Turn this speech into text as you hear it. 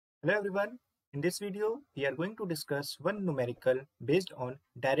Hello everyone. In this video, we are going to discuss one numerical based on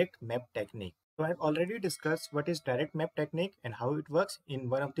direct map technique. So I have already discussed what is direct map technique and how it works in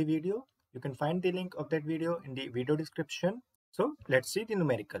one of the video. You can find the link of that video in the video description. So let's see the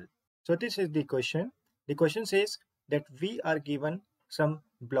numerical. So this is the question. The question says that we are given some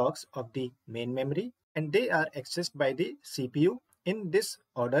blocks of the main memory and they are accessed by the CPU in this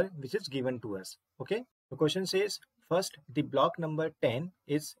order which is given to us. Okay. The question says first the block number 10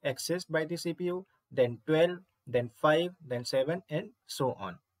 is accessed by the CPU, then 12, then 5, then 7 and so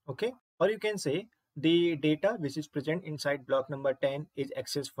on. Okay. Or you can say the data which is present inside block number 10 is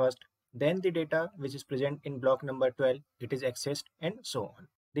accessed first, then the data which is present in block number 12 it is accessed and so on.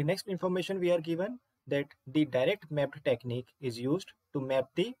 The next information we are given that the direct mapped technique is used to map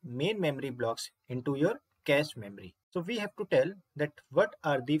the main memory blocks into your cache memory. So we have to tell that what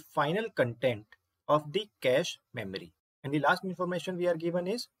are the final content of the cache memory. And the last information we are given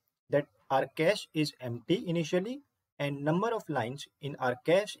is that our cache is empty initially and number of lines in our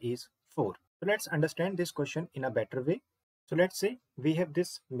cache is 4. So let's understand this question in a better way. So let's say we have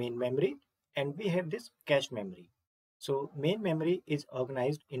this main memory and we have this cache memory. So main memory is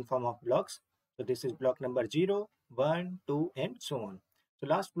organized in form of blocks. So this is block number 0, 1, 2 and so on. So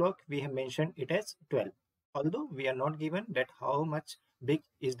last block we have mentioned it as 12. Although we are not given that how much big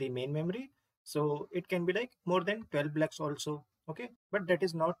is the main memory. So it can be like more than 12 blocks also. Okay, but that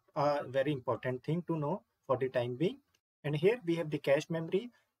is not a very important thing to know for the time being. And here we have the cache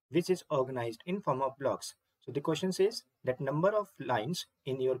memory which is organized in form of blocks. So the question says that number of lines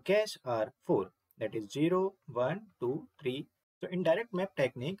in your cache are 4. That is 0, 1, 2, 3. So in direct map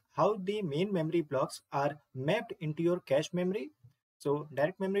technique, how the main memory blocks are mapped into your cache memory. So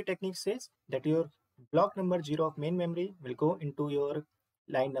direct memory technique says that your block number 0 of main memory will go into your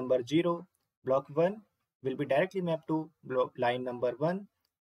line number 0. Block 1 will be directly mapped to line number 1,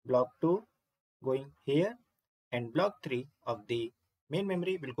 block 2 going here, and block 3 of the main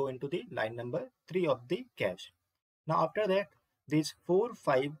memory will go into the line number 3 of the cache. Now after that, these 4,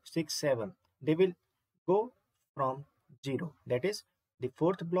 5, 6, 7, they will go from 0. That is, the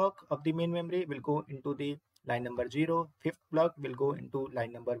fourth block of the main memory will go into the line number 0, fifth block will go into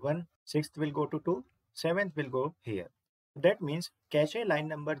line number 1, sixth will go to 2, seventh will go here. That means cache line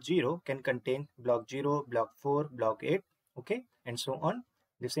number 0 can contain block 0, block 4, block 8, okay, and so on.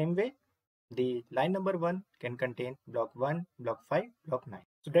 The same way, the line number 1 can contain block 1, block 5, block 9.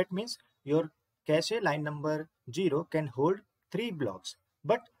 So that means your cache line number 0 can hold 3 blocks.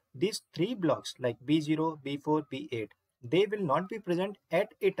 But these 3 blocks like B0, B4, B8, they will not be present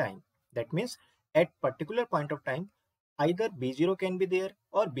at a time. That means at particular point of time, either B0 can be there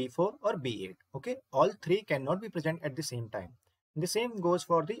or B4 or B8. Okay, all 3 cannot be present at the same time. The same goes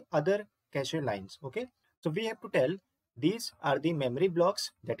for the other cache lines. Okay, so we have to tell these are the memory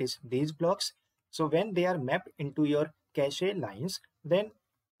blocks, that is these blocks. So when they are mapped into your cache lines, then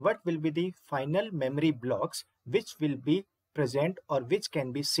what will be the final memory blocks which will be present or which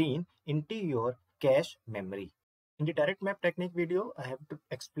can be seen into your cache memory. In the direct map technique video, I have to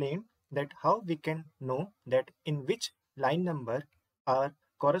explain that how we can know that in which line number our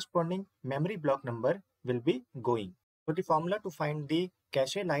corresponding memory block number will be going. So the formula to find the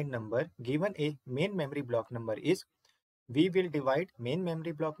cache line number given a main memory block number is we will divide main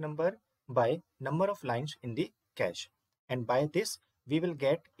memory block number by number of lines in the cache, and by this we will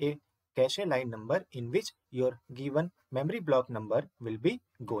get a cache line number in which your given memory block number will be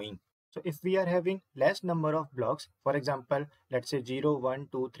going. So if we are having less number of blocks, for example, let's say 0, 1,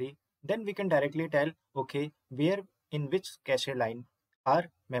 2, 3, then we can directly tell, okay, where in which cache line our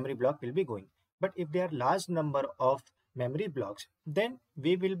memory block will be going. But if there are large number of memory blocks, then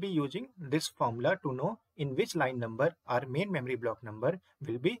we will be using this formula to know in which line number our main memory block number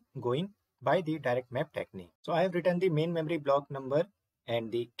will be going by the direct map technique. So I have written the main memory block number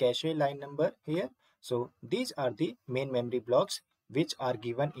and the cache line number here. So these are the main memory blocks which are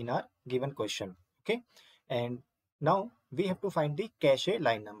given in our given question. Okay, and now we have to find the cache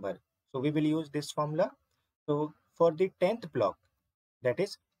line number. So we will use this formula. So for the 10th block, that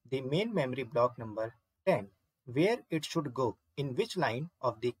is the main memory block number 10, where it should go, in which line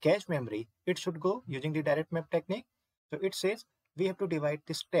of the cache memory it should go using the direct map technique. So it says we have to divide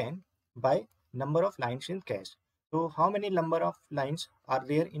this 10 by number of lines in cache. So how many number of lines are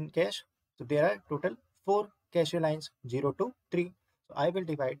there in cache? So there are total 4 cache lines, 0 to 3. So I will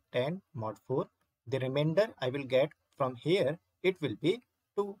divide 10 mod 4. The remainder I will get from here, it will be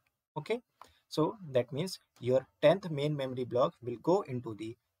 2. Okay, so that means your 10th main memory block will go into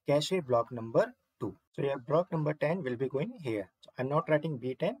the cache block number 2. So your block number 10 will be going here. So I'm not writing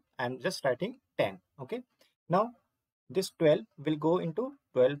B10, I'm just writing 10. Okay, now this 12 will go into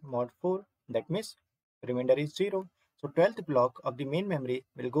 12 mod 4. That means remainder is 0. So 12th block of the main memory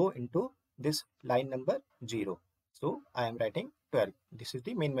will go into this line number 0. So I am writing 12. This is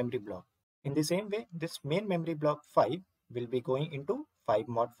the main memory block. In the same way, this main memory block 5 will be going into 5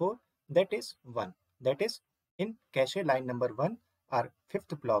 mod 4. That is 1. That is in cache line number 1, our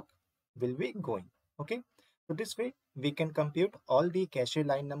 5th block will be going. Okay. So this way we can compute all the cache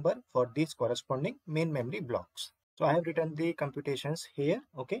line number for these corresponding main memory blocks. So I have written the computations here.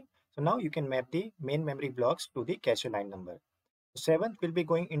 Okay. So now you can map the main memory blocks to the cache line number. 7th will be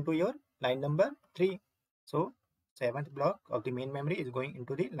going into your line number 3. So 7th block of the main memory is going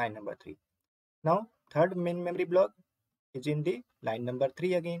into the line number 3. Now 3rd main memory block is in the line number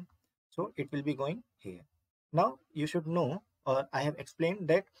 3 again. So it will be going here. Now you should know, or I have explained,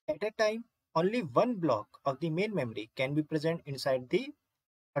 that at a time only one block of the main memory can be present inside the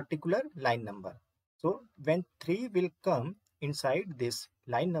particular line number. So when 3 will come inside this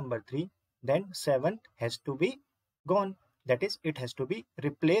line number 3, then 7th has to be gone. That is, it has to be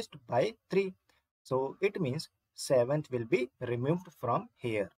replaced by 3. So it means 7th will be removed from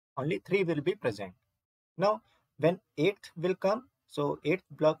here. Only 3 will be present. Now when 8th will come, so 8th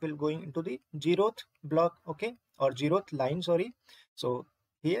block will going into the 0th block, okay, or 0th line, sorry. So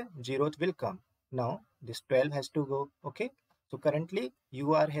here 0th will come. Now this 12 has to go, okay. So currently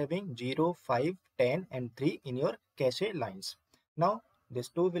you are having 0, 5, 10 and 3 in your cache lines. Now this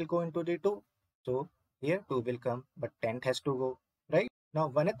 2 will go into the 2. So here 2 will come, but 10th has to go, right? Now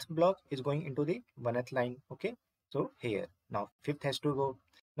 1th block is going into the 1th line, okay. So here, now 5th has to go.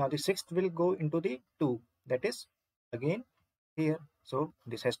 Now the 6th will go into the 2, that is again here. So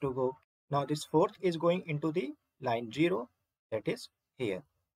this has to go. Now this 4th is going into the line 0, that is here.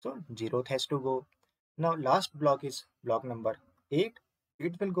 So 0th has to go. Now last block is block number 8.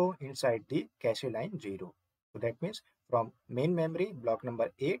 It will go inside the cache line 0. So that means from main memory block number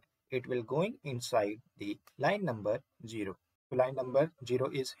 8, it will going inside the line number 0. So line number 0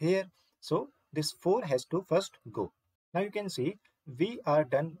 is here. So this 4 has to first go. Now you can see we are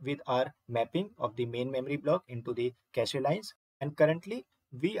done with our mapping of the main memory block into the cache lines, and currently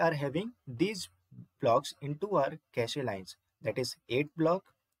we are having these blocks into our cache lines, that is 8th block,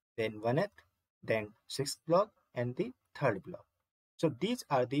 then 1th, then 6th block and the 3rd block. So these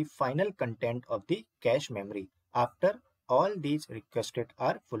are the final content of the cache memory after all these requested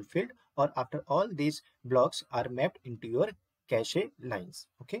are fulfilled, or after all these blocks are mapped into your cache lines.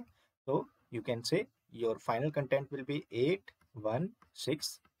 Okay, so you can say your final content will be 8, 1,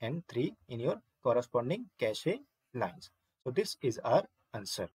 6 and 3 in your corresponding cache lines. So this is our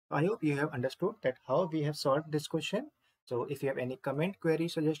answer. I hope you have understood that how we have solved this question. So if you have any comment, query,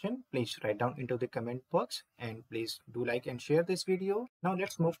 suggestion, please write down into the comment box, and please do like and share this video. Now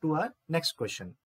let's move to our next question.